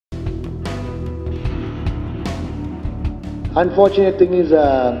Unfortunate thing is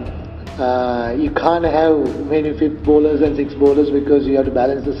you can't have many fifth bowlers and six bowlers because you have to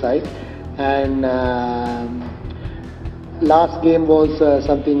balance the side. And last game was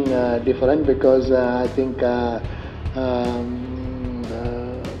something different because I think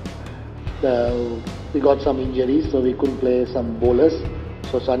we got some injuries, so we couldn't play some bowlers.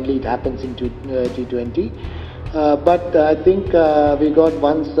 So suddenly it happens in T20. But I think we got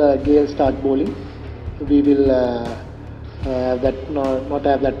once Gale start bowling, we will have that not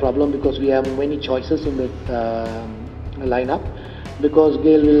have that problem because we have many choices in the lineup. Because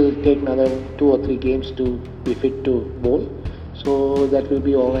Gale will take another 2 or 3 games to be fit to bowl, so that will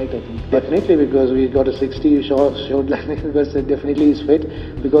be all right, I think. Definitely, because we got a 60 showed because definitely he's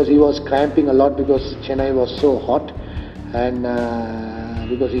fit because he was cramping a lot because Chennai was so hot and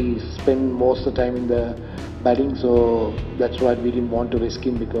because he spent most of the time in the batting, so that's why we didn't want to risk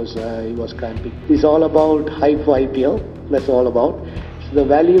him because he was cramping. It's all about hype for IPL. That's all about. So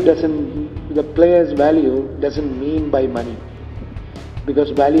the player's value doesn't mean by money, because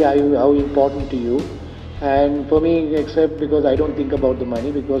value how important to you. And for me, except because I don't think about the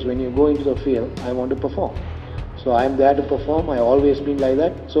money, because when you go into the field, I want to perform. So I'm there to perform. I always been like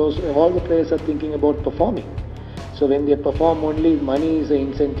that. So all the players are thinking about performing. So when they perform, only money is the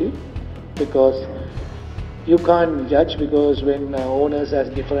incentive, because you can't judge, because when owners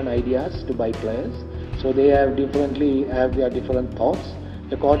have different ideas to buy players, so they have their different thoughts.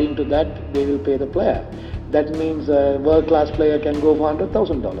 According to that, they will pay the player. That means a world-class player can go for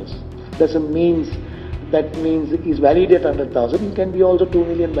 $100,000. That means he's valued at 100,000. He can be also 2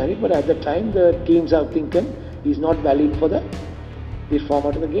 million valued, but at the time the teams are thinking he's not valid for the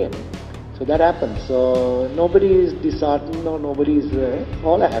format of the game. So that happens. So nobody is disheartened or nobody is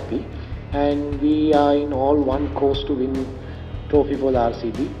all are happy, and we are in all one course to win trophy for the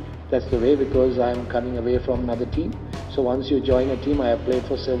RCB. That's the way, because I'm coming away from another team. So once you join a team, I have played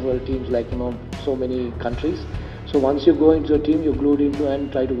for several teams, like so many countries. So once you go into a team, you're glued into and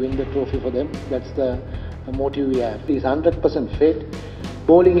try to win the trophy for them. That's the motive we have. He's 100% fit.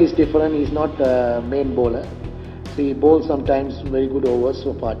 Bowling is different. He's not a main bowler. So he bowls sometimes very good overs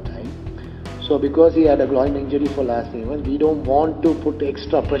for part-time. So because he had a groin injury for last year, we don't want to put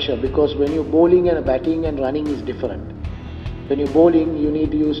extra pressure, because when you're bowling and batting and running is different. When you're bowling, you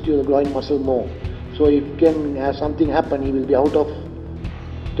need to use your groin muscle more. So if you can have something happen, he will be out of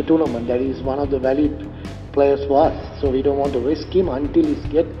the tournament. That is one of the valued players for us. So we don't want to risk him until he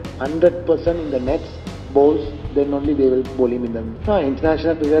gets 100% in the nets, bowls, then only they will bowl him in the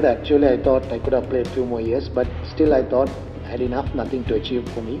international cricket. Actually, I thought I could have played 2 more years, but still I thought I had enough, nothing to achieve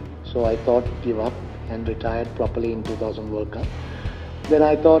for me. So I thought give up and retired properly in 2000 World Cup. Then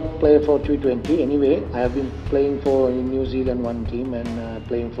I thought play for T20. Anyway, I have been playing for New Zealand one team and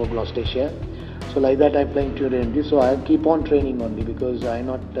playing for Gloucestershire. So like that I'm playing T20. So I keep on training only, because I'm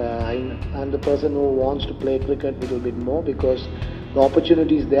the person who wants to play cricket a little bit more, because the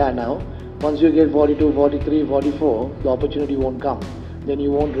opportunity is there now. Once you get 42, 43, 44, the opportunity won't come. Then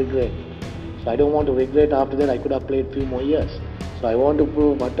you won't regret. So I don't want to regret. After that I could have played few more years. So I want to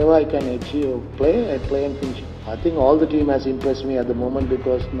prove whatever I can achieve, I play and finish. I think all the team has impressed me at the moment,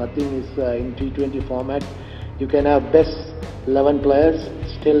 because nothing is in T20 format. You can have best 11 players,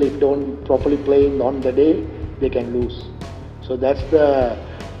 still if don't properly play on the day, they can lose. So that's the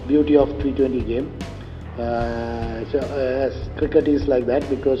beauty of T20 game. Cricket is like that,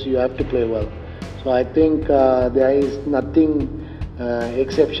 because you have to play well. So I think there is nothing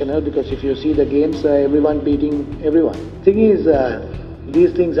exceptional, because if you see the games, everyone beating everyone. Thing is,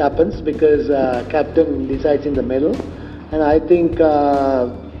 these things happens because captain decides in the middle, and I think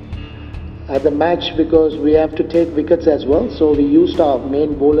at the match, because we have to take wickets as well, so we used our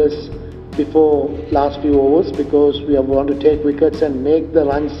main bowlers before last few overs, because we want to take wickets and make the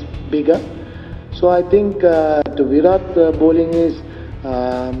runs bigger. So I think to Virat, the bowling is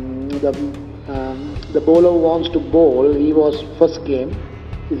the bowler who wants to bowl. He was first game,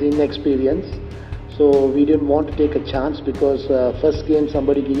 is inexperienced, so we didn't want to take a chance, because first game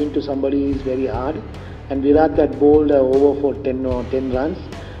somebody giving to somebody is very hard. And Virat had bowled over for 10 runs,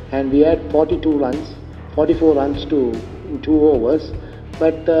 and we had 44 runs to 2 overs.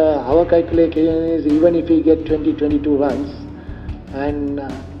 But our calculation is, even if we get 22 runs, and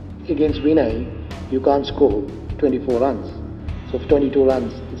against Vinay, you can't score 24 runs. So 22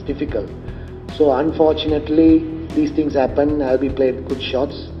 runs is difficult. So unfortunately, these things happen. We played good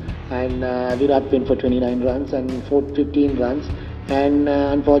shots, and Virat went for 29 runs and 15 runs, and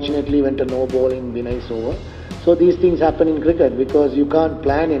unfortunately went to no ball in Vinay's over. So these things happen in cricket, because you can't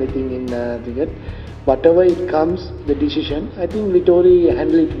plan anything in cricket. Whatever it comes, the decision, I think Vittori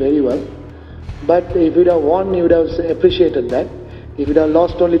handled it very well. But if you'd have won, you would have appreciated that. If you'd have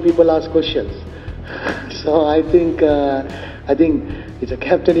lost, only people ask questions. So I think it's a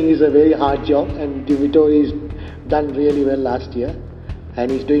captaining is a very hard job, and Vittori's done really well last year,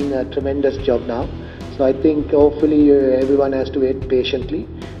 and he's doing a tremendous job now. So I think hopefully everyone has to wait patiently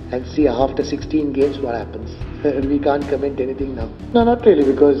and see after 16 games what happens. We can't comment anything now. No, not really,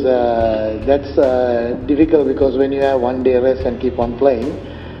 because that's difficult, because when you have 1 day rest and keep on playing.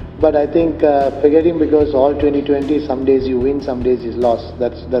 But I think forgetting, because all 2020, some days you win, some days you lost.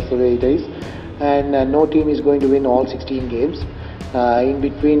 That's the way it is. And no team is going to win all 16 games. In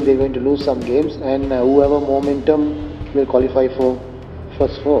between, they're going to lose some games, and whoever momentum will qualify for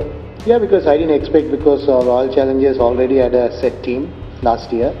first 4. Yeah, because I didn't expect, because Royal Challengers already had a set team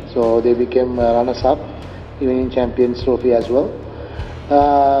last year, so they became runners-up, even in Champions Trophy as well.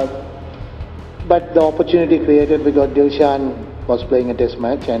 But the opportunity created because Dilshan was playing a test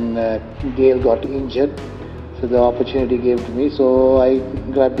match, and Gayle got injured, so the opportunity gave to me, so I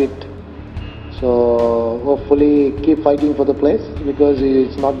grabbed it. So hopefully keep fighting for the place, because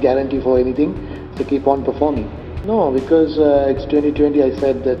it's not guaranteed for anything, so keep on performing. No, because it's 2020, I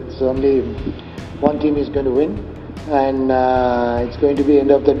said that only one team is going to win, and it's going to be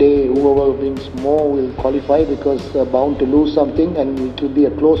end of the day, whoever wins more will qualify, because they're bound to lose something, and it will be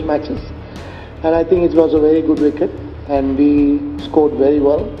a close matches. And I think it was a very good wicket, and we scored very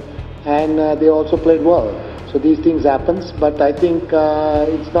well, and they also played well. So these things happens, but I think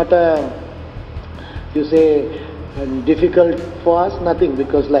it's not difficult for us, nothing,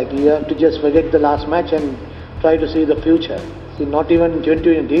 because like you have to just forget the last match and try to see the future. See, not even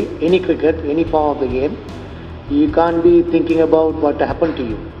 2020, any cricket, any form of the game, you can't be thinking about what happened to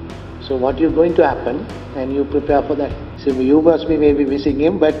you. So what is going to happen, and you prepare for that. So you must be maybe missing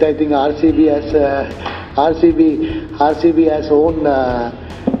him, but I think RCB has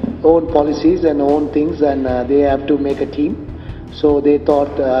own policies and own things, and they have to make a team. So they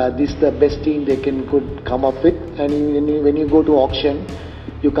thought this is the best team they could come up with. And when you go to auction,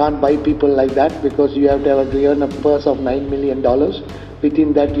 you can't buy people like that, because you have to have a purse of $9 million.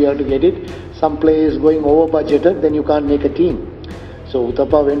 Within that you have to get it. Some players going over budgeted, then you can't make a team. So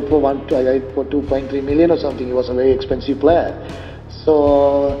Uthappa went for 2.3 million or something. He was a very expensive player.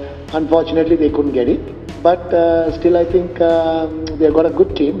 So unfortunately they couldn't get it. But still I think they've got a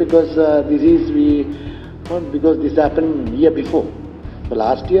good team, because this happened year before. So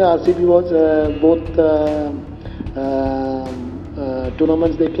last year RCB was both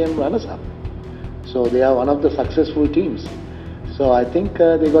tournaments they came runners-up. So they are one of the successful teams. So I think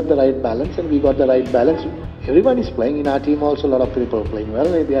they got the right balance, and we got the right balance. Everyone is playing in our team also. A lot of people are playing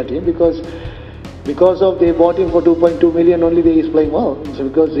well in their team, because of they bought him for 2.2 million only, he is playing well. So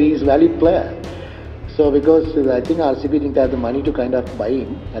because he is a valid player. So because I think RCB didn't have the money to kind of buy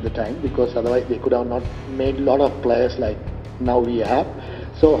him at the time, because otherwise they could have not made a lot of players like now we have.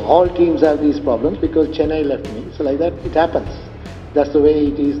 So all teams have these problems, because Chennai left me. So like that, it happens. That's the way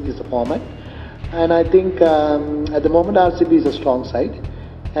it is, this format. And I think at the moment RCB is a strong side,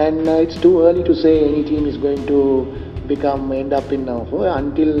 and it's too early to say any team is going to end up in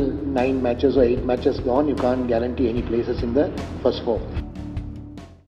until 9 matches or 8 matches gone. You can't guarantee any places in the first 4.